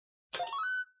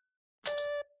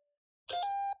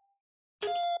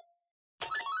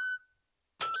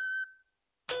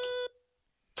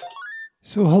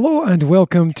So, hello and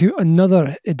welcome to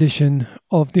another edition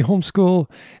of the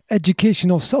homeschool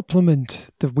educational supplement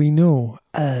that we know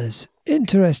as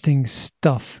Interesting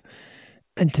Stuff.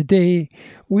 And today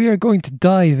we are going to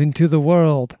dive into the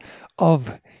world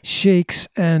of shakes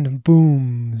and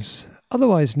booms,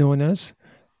 otherwise known as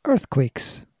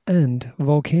earthquakes and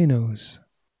volcanoes.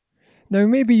 Now,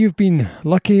 maybe you've been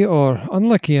lucky or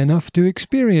unlucky enough to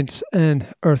experience an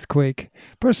earthquake.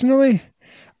 Personally,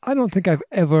 I don't think I've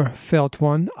ever felt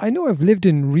one. I know I've lived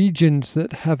in regions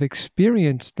that have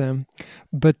experienced them,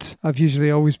 but I've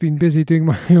usually always been busy doing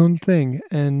my own thing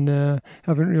and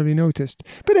haven't really noticed.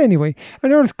 But anyway,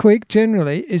 an earthquake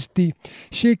generally is the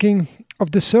shaking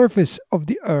of the surface of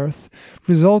the earth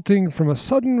resulting from a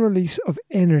sudden release of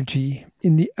energy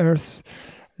in the earth's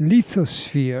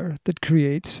lithosphere that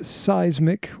creates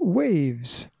seismic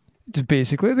waves. It's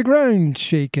basically the ground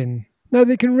shaking. Now,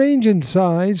 they can range in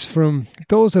size from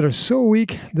those that are so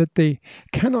weak that they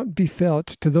cannot be felt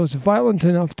to those violent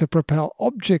enough to propel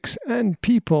objects and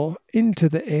people into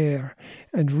the air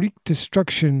and wreak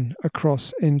destruction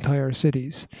across entire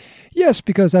cities. Yes,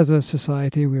 because as a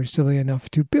society we're silly enough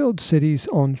to build cities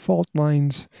on fault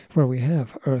lines where we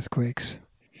have earthquakes.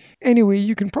 Anyway,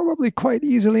 you can probably quite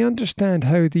easily understand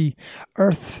how the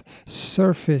Earth's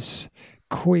surface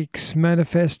quakes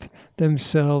manifest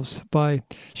themselves by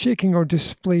shaking or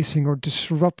displacing or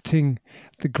disrupting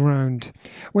the ground.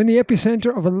 When the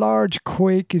epicenter of a large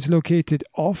quake is located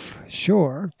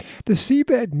offshore, the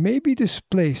seabed may be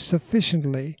displaced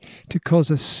sufficiently to cause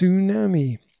a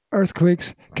tsunami.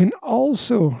 Earthquakes can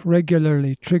also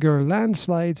regularly trigger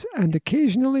landslides and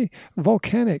occasionally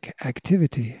volcanic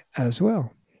activity as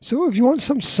well. So if you want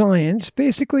some science,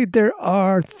 basically there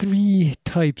are three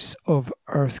types of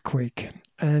earthquake.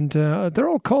 And they're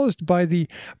all caused by the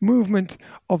movement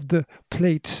of the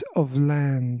plates of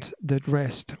land that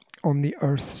rest on the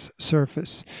Earth's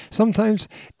surface. Sometimes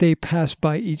they pass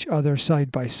by each other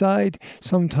side by side.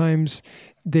 Sometimes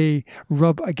they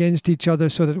rub against each other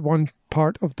so that one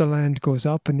part of the land goes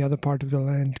up and the other part of the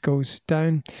land goes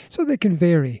down. So they can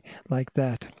vary like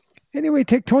that. Anyway,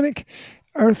 tectonic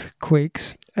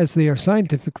earthquakes, as they are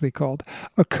scientifically called,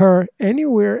 occur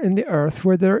anywhere in the earth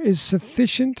where there is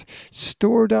sufficient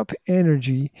stored up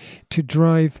energy to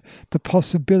drive the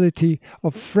possibility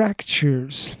of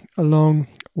fractures along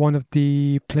one of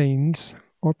the planes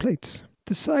or plates.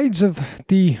 The sides of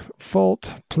the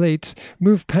fault plates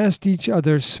move past each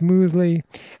other smoothly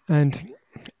and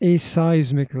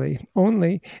aseismically,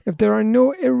 only if there are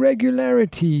no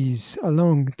irregularities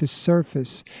along the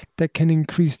surface that can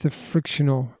increase the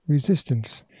frictional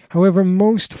resistance. However,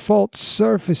 most fault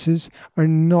surfaces are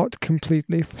not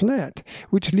completely flat,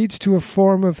 which leads to a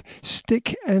form of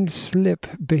stick and slip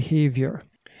behavior.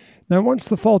 Now, once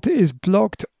the fault is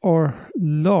blocked or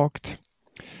locked,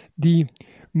 the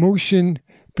motion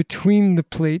between the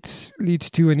plates leads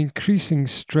to an increasing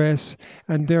stress,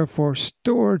 and therefore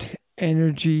stored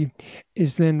energy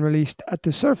is then released at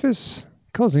the surface,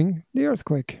 causing the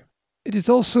earthquake. It is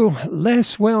also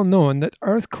less well known that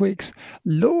earthquakes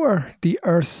lower the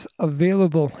Earth's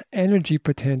available energy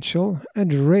potential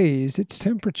and raise its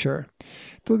temperature,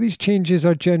 though these changes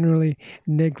are generally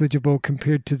negligible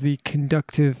compared to the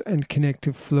conductive and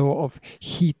connective flow of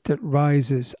heat that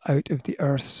rises out of the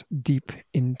Earth's deep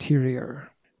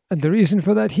interior. And the reason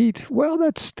for that heat? Well,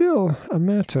 that's still a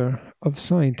matter of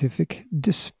scientific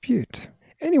dispute.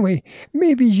 Anyway,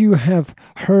 maybe you have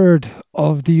heard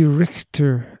of the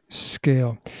Richter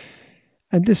scale.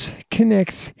 And this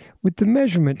connects with the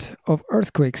measurement of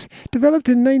earthquakes. Developed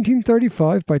in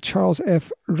 1935 by Charles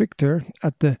F. Richter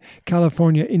at the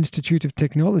California Institute of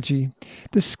Technology,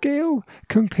 the scale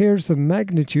compares the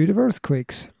magnitude of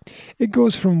earthquakes. It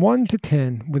goes from 1 to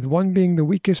 10, with 1 being the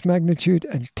weakest magnitude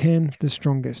and 10 the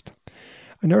strongest.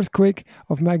 An earthquake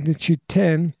of magnitude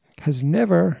 10 has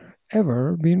never,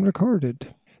 ever been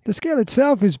recorded. The scale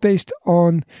itself is based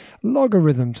on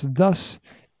logarithms, thus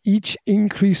each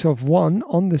increase of 1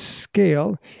 on the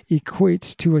scale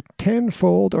equates to a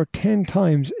tenfold or 10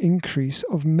 times increase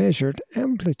of measured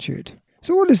amplitude.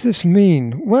 So what does this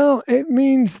mean? Well, it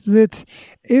means that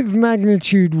if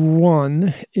magnitude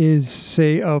 1 is,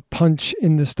 say, a punch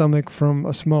in the stomach from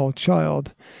a small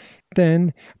child,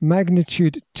 then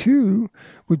magnitude 2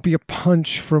 would be a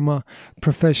punch from a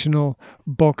professional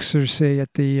boxer, say,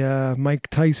 at the Mike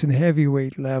Tyson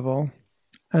heavyweight level.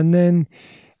 And then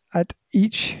at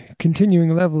each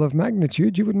continuing level of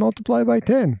magnitude, you would multiply by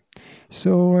 10.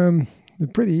 So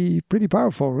pretty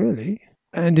powerful, really.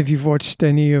 And if you've watched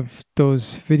any of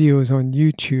those videos on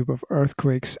YouTube of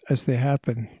earthquakes as they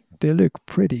happen, they look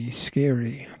pretty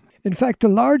scary. In fact, the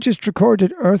largest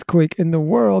recorded earthquake in the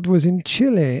world was in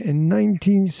Chile in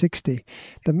 1960.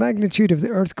 The magnitude of the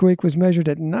earthquake was measured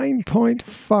at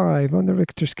 9.5 on the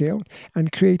Richter scale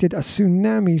and created a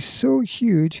tsunami so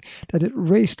huge that it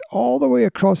raced all the way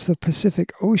across the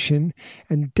Pacific Ocean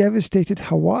and devastated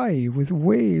Hawaii with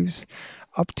waves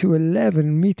up to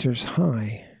 11 meters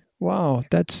high. Wow,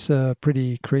 that's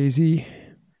pretty crazy,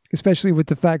 especially with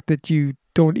the fact that you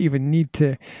don't even need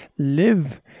to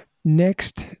live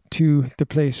next to the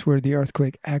place where the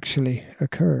earthquake actually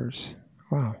occurs.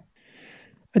 Wow.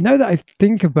 And now that I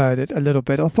think about it a little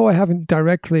bit, although I haven't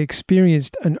directly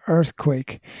experienced an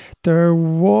earthquake, there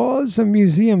was a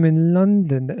museum in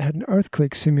London that had an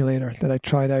earthquake simulator that I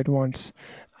tried out once.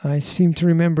 I seem to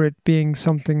remember it being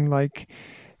something like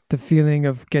the feeling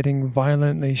of getting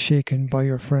violently shaken by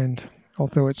your friend,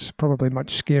 although it's probably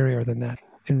much scarier than that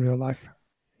in real life.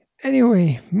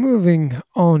 Anyway, moving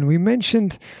on, we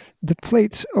mentioned the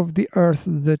plates of the Earth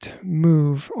that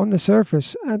move on the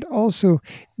surface and also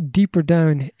deeper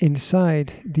down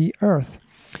inside the Earth.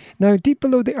 Now, deep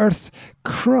below the Earth's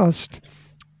crust,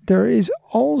 there is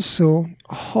also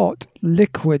hot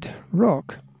liquid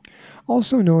rock,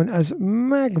 also known as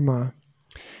magma.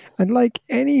 And like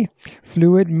any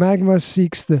fluid, magma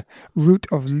seeks the route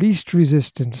of least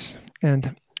resistance.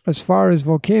 And as far as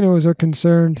volcanoes are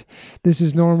concerned, this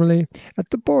is normally at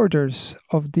the borders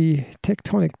of the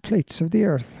tectonic plates of the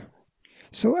Earth.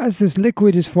 So as this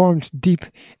liquid is formed deep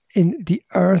in the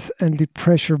Earth and the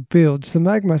pressure builds, the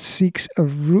magma seeks a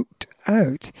route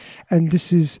out, and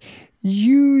this is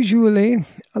usually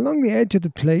along the edge of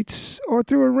the plates or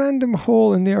through a random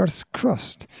hole in the Earth's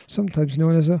crust, sometimes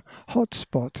known as a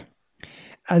hotspot.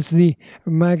 As the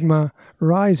magma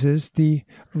rises, the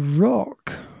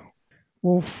rock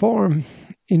will form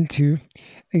into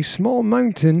a small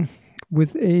mountain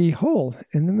with a hole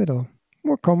in the middle,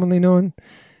 more commonly known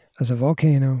as a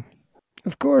volcano.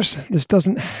 Of course, this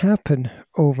doesn't happen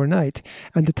overnight,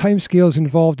 and the timescales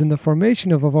involved in the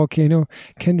formation of a volcano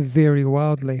can vary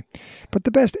wildly. But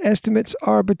the best estimates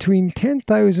are between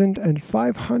 10,000 and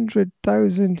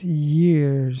 500,000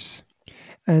 years,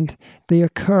 and they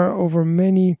occur over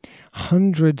many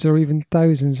hundreds or even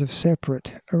thousands of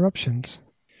separate eruptions.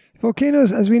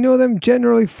 Volcanoes, as we know them,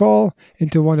 generally fall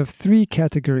into one of three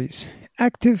categories: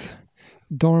 active,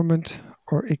 dormant,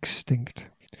 or extinct.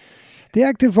 The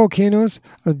active volcanoes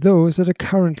are those that are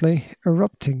currently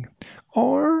erupting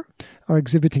or are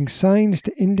exhibiting signs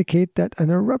to indicate that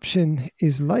an eruption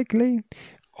is likely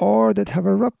or that have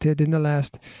erupted in the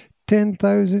last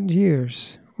 10,000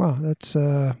 years. Wow, that's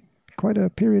quite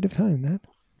a period of time, that.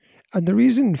 And the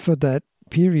reason for that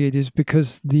period is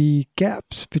because the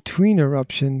gaps between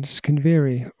eruptions can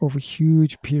vary over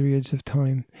huge periods of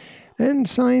time, and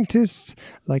scientists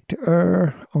like to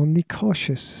err on the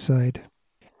cautious side.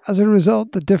 As a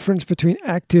result, the difference between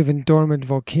active and dormant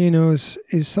volcanoes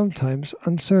is sometimes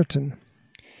uncertain.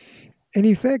 In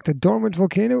effect, a dormant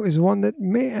volcano is one that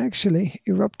may actually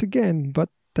erupt again, but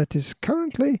that is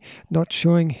currently not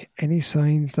showing any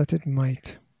signs that it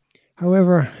might.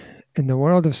 However, in the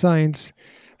world of science,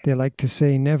 they like to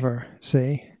say never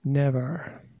say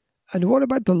never. And what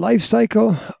about the life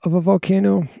cycle of a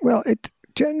volcano? Well, it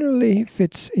generally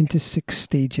fits into 6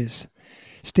 stages.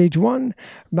 Stage 1,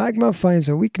 magma finds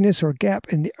a weakness or gap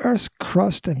in the Earth's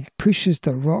crust and pushes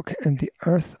the rock and the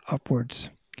Earth upwards.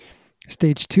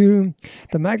 Stage 2,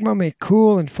 the magma may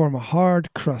cool and form a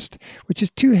hard crust, which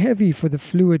is too heavy for the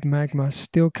fluid magma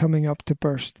still coming up to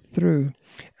burst through,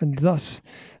 and thus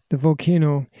the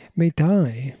volcano may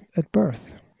die at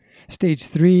birth. Stage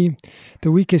 3,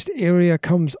 the weakest area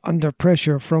comes under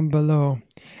pressure from below,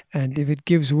 and if it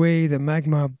gives way, the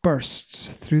magma bursts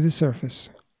through the surface.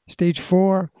 Stage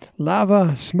 4,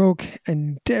 lava, smoke,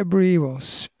 and debris will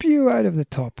spew out of the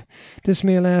top. This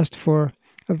may last for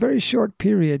a very short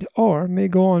period or may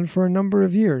go on for a number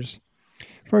of years.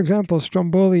 For example,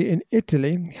 Stromboli in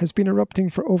Italy has been erupting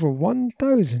for over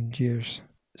 1,000 years.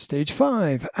 Stage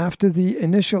 5. After the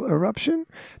initial eruption,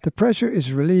 the pressure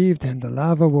is relieved and the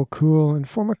lava will cool and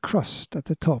form a crust at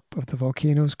the top of the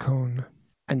volcano's cone.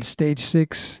 And Stage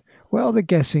 6, well, the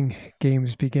guessing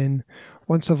games begin.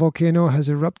 Once a volcano has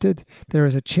erupted, there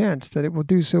is a chance that it will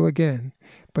do so again,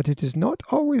 but it is not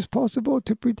always possible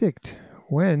to predict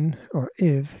when or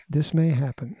if this may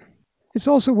happen. It's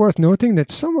also worth noting that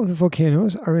some of the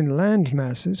volcanoes are in land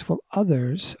masses while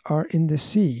others are in the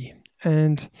sea.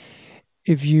 And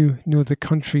if you know the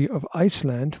country of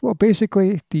Iceland, well,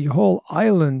 basically the whole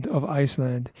island of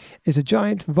Iceland is a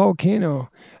giant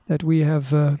volcano that we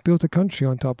have built a country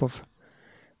on top of,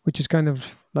 which is kind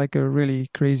of like a really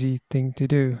crazy thing to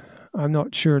do. I'm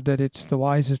not sure that it's the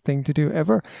wisest thing to do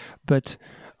ever, but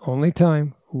Only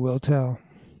time will tell.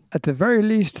 At the very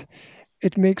least,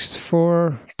 it makes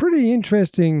for pretty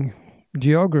interesting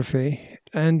geography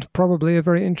and probably a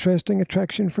very interesting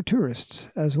attraction for tourists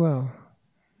as well.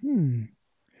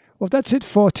 Well, that's it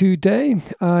for today.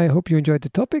 I hope you enjoyed the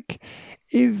topic.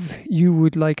 If you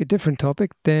would like a different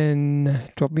topic, then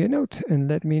drop me a note and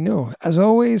let me know. As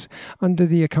always, under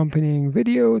the accompanying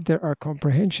video, there are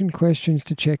comprehension questions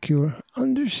to check your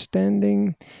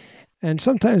understanding. And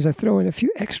sometimes I throw in a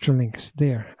few extra links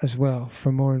there as well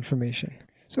for more information.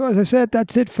 So, as I said,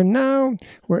 that's it for now.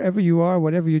 Wherever you are,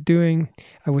 whatever you're doing,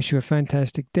 I wish you a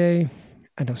fantastic day,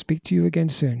 and I'll speak to you again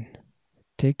soon.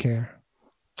 Take care.